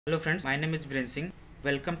Hello friends, my name is Virendra Singh.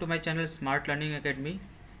 Welcome to my channel Smart Learning Academy.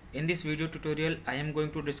 In this video tutorial, I am going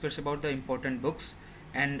to discuss about the important books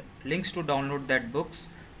and links to download that books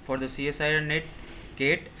for the CSIR-NET,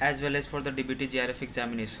 GATE as well as for the DBT JRF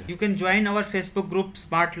examination. You can join our Facebook group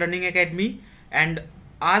Smart Learning Academy and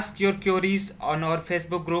ask your queries on our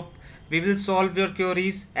Facebook group. We will solve your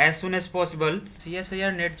queries as soon as possible.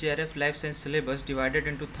 CSIR-NET-JRF Life Science syllabus divided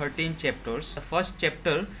into 13 chapters. The first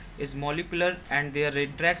chapter is molecular and their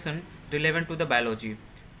interaction relevant to the biology.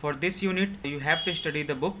 For this unit, you have to study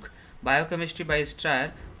the book Biochemistry by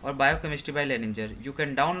Strayer or Biochemistry by Leninger. You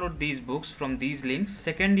can download these books from these links.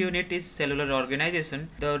 Second unit is cellular organization.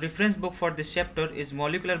 The reference book for this chapter is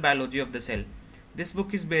Molecular Biology of the Cell. This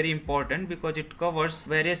book is very important because it covers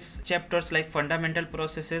various chapters like fundamental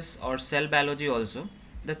processes or cell biology also.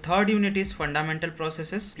 The third unit is fundamental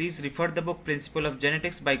processes. Please refer the book Principle of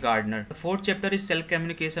Genetics by Gardner. The fourth chapter is cell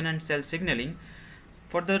communication and cell signaling.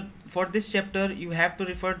 For this chapter you have to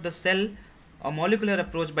refer the cell a molecular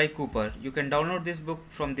approach by Cooper. You can download this book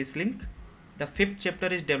from this link. The fifth chapter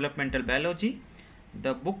is developmental biology.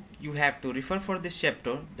 The book you have to refer for this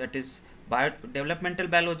chapter, that is Developmental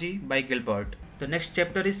Biology by Gilbert. The next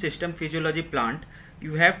chapter is System Physiology Plant.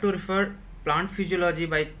 You have to refer Plant Physiology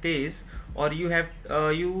by Theis, or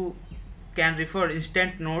you can refer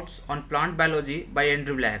Instant Notes on Plant Biology by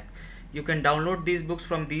Andrew Lack. You can download these books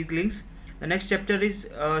from these links. The next chapter is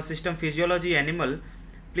System Physiology Animal.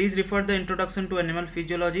 Please refer the Introduction to Animal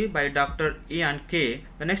Physiology by Dr. Ian K.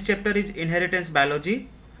 The next chapter is Inheritance Biology.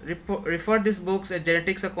 Refer these books as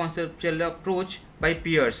Genetics, a Conceptual Approach by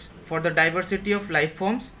Pierce. For the Diversity of Life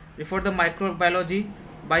Forms, refer the Microbiology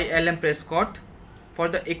by L.M. Prescott. For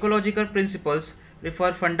the Ecological Principles,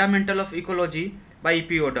 refer Fundamental of Ecology by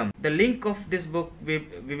E.P. Odom. The link of this book we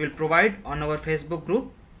will provide on our Facebook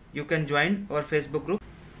group. You can join our Facebook group.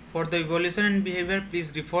 For the Evolution and Behavior,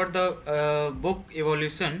 please refer the book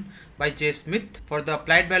Evolution by J. Smith. For the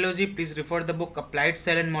Applied Biology, please refer the book Applied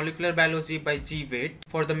Cell and Molecular Biology by G. Waite.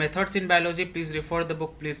 For the Methods in Biology, please refer the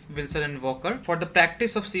book Wilson and Walker. For the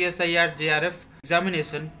Practice of CSIR-JRF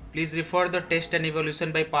examination, please refer the Test and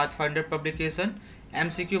Evolution by Pathfinder publication,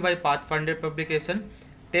 MCQ by Pathfinder publication,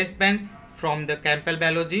 Test Bank from the Campbell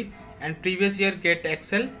Biology, and previous year GATE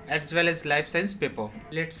Excel as well as Life Science paper.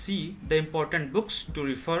 Let's see the important books to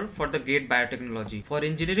refer for the GATE Biotechnology. For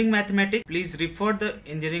Engineering Mathematics, please refer the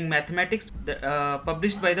Engineering Mathematics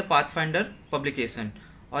published by the Pathfinder publication,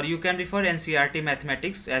 or you can refer NCERT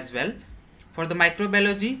Mathematics as well. For the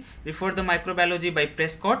Microbiology, refer the Microbiology by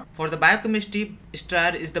Prescott. For the Biochemistry,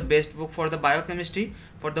 Strayer is the best book for the biochemistry.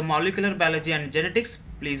 For the Molecular Biology and Genetics,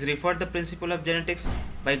 please refer the Principle of Genetics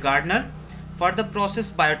by Gardner. For the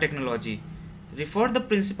Process Biotechnology, refer the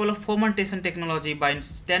Principle of Fermentation Technology by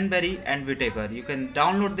Stanberry and Whittaker. You can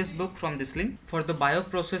download this book from this link. For the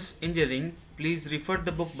Bioprocess Engineering, please refer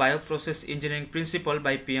the book Bioprocess Engineering Principle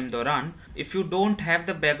by P.M. Doran. If you don't have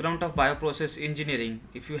the background of bioprocess engineering,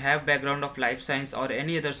 if you have background of life science or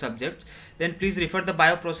any other subject, then please refer the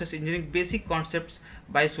Bioprocess Engineering Basic Concepts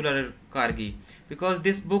by Sular Kargi, because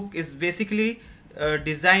this book is basically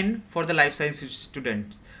designed for the life science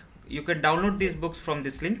students. You can download these books from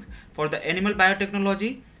this link. For the Animal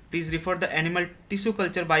Biotechnology, please refer the Animal Tissue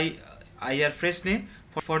Culture by I.R. Fresnay.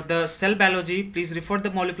 For the Cell Biology, please refer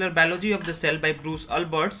the Molecular Biology of the Cell by Bruce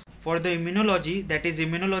Alberts. For the Immunology, that is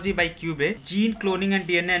Immunology by Cube. Gene Cloning and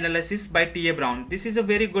DNA Analysis by T.A. Brown. This is a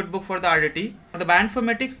very good book for the RDT. For the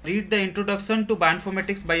Bioinformatics, read the Introduction to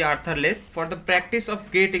Bioinformatics by Arthur Leith. For the Practice of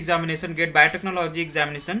GATE examination, GATE Biotechnology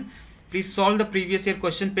examination, please solve the previous year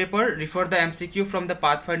question paper, refer the MCQ from the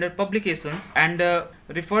Pathfinder publications, and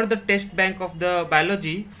refer the test bank of the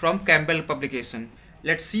biology from Campbell publication.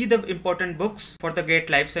 Let's see the important books for the GATE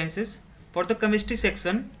Life Sciences. For the chemistry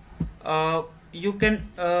section, you can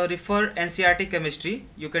refer NCERT Chemistry.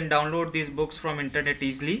 You can download these books from internet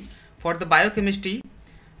easily. For the biochemistry,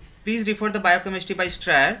 please refer the Biochemistry by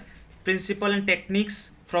Strayer, Principle and Techniques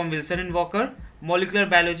from Wilson and Walker, Molecular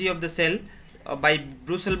Biology of the Cell by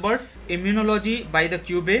Bruce Albert, Immunology by the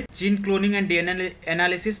Cube, Gene Cloning and DNA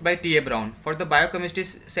Analysis by T.A. Brown. For the Biochemistry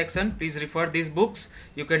section, please refer these books.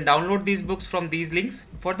 You can download these books from these links.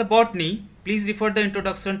 For the Botany, please refer the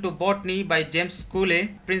Introduction to Botany by James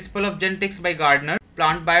Cooley, Principle of Genetics by Gardner,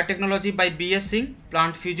 Plant Biotechnology by B.S. Singh,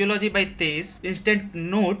 Plant Physiology by Theis, Instant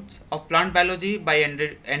Notes of Plant Biology by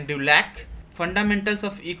Andrew Lack, Fundamentals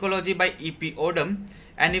of Ecology by E.P. Odom,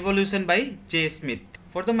 and Evolution by J. Smith.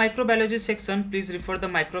 For the Microbiology section, please refer the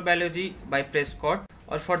Microbiology by Prescott,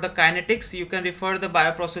 or for the Kinetics, you can refer the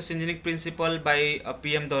Bioprocess Engineering Principle by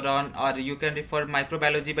P.M. Doran, or you can refer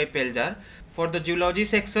Microbiology by Peljar. For the zoology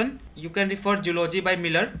section, you can refer Zoology by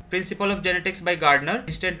Miller, Principle of Genetics by Gardner,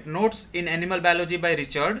 Instant Notes in Animal Biology by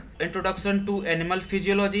Richard, Introduction to Animal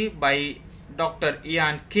Physiology by Dr.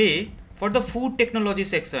 Ian K. For the food technology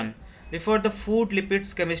section, refer the Food,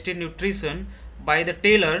 Lipids, Chemistry, Nutrition by the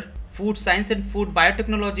Taylor, Food Science and Food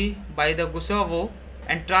Biotechnology by the Gustavo,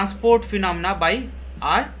 and Transport Phenomena by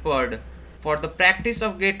R. Bird. For the practice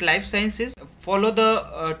of GATE-Lifesciences, follow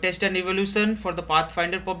the test and evolution for the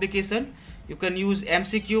Pathfinder publication. You can use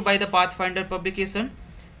MCQ by the Pathfinder publication,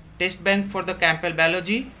 test bank for the Campbell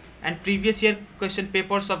Biology, and previous year question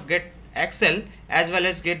papers of GATE Excel as well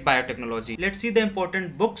as GATE Biotechnology. Let's see the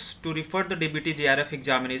important books to refer the DBT JRF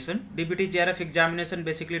examination. DBT JRF examination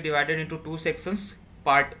basically divided into two sections,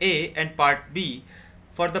 Part A and Part B.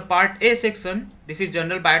 For the Part A section, this is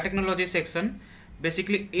General Biotechnology section.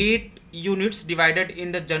 Basically 8 units divided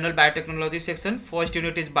in the General Biotechnology section. First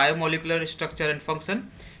unit is Biomolecular Structure and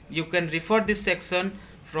Function. You can refer this section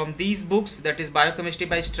from these books, that is Biochemistry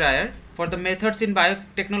by Stryer. For the methods in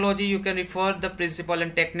biotechnology, you can refer the Principle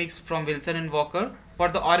and Techniques from Wilson and Walker. For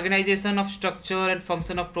the organization of structure and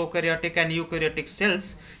function of prokaryotic and eukaryotic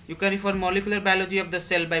cells, you can refer Molecular Biology of the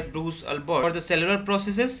Cell by Bruce Albert. For the cellular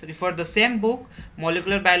processes, refer the same book,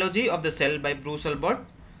 Molecular Biology of the Cell by Bruce Albert.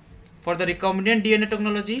 For the recombinant DNA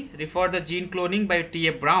technology, refer the Gene Cloning by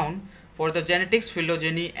T.A. Brown. For the genetics,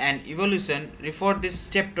 phylogeny and evolution, refer this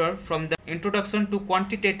chapter from the Introduction to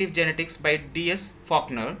Quantitative Genetics by D.S.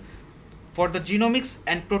 Faulkner. For the genomics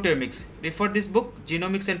and proteomics, refer this book,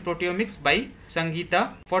 Genomics and Proteomics by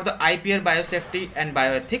Sangeeta. For the IPR Biosafety and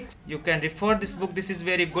Bioethics, you can refer this book. This is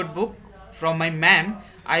very good book from my ma'am,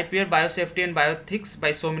 IPR Biosafety and Bioethics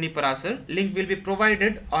by Somini Parasar. Link will be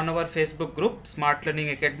provided on our Facebook group, Smart Learning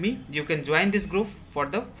Academy. You can join this group for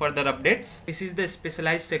the further updates. This is the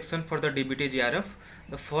specialized section for the DBT JRF.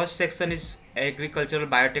 The first section is Agricultural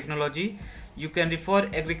Biotechnology. You can refer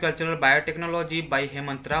Agricultural Biotechnology by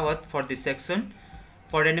Hemant Rawat for this section.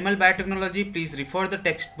 For Animal Biotechnology, please refer the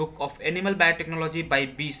textbook of Animal Biotechnology by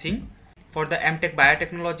B. Singh. For the MTech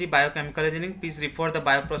Biotechnology, Biochemical Engineering, please refer the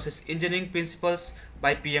Bioprocess Engineering Principles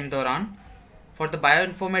by P.M. Doran. For the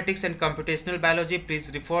Bioinformatics and Computational Biology, please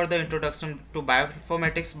refer the Introduction to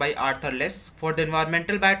Bioinformatics by Arthur Less. For the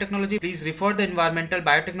Environmental Biotechnology, please refer the Environmental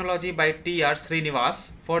Biotechnology by T.R.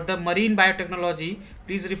 Srinivas. For the Marine Biotechnology,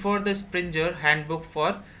 please refer the Springer Handbook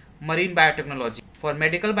for Marine Biotechnology. For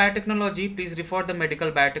Medical Biotechnology, please refer the Medical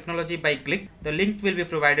Biotechnology by Glick. The link will be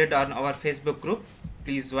provided on our Facebook group.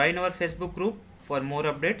 Please join our Facebook group for more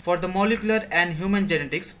updates. For the molecular and human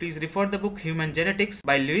genetics, please refer the book Human Genetics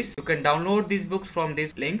by Lewis. You can download these books from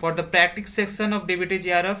this link. For the practice section of DBT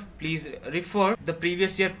JRF, please refer the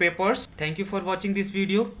previous year papers. Thank you for watching this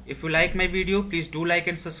video. If you like my video, please do like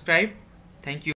and subscribe. Thank you.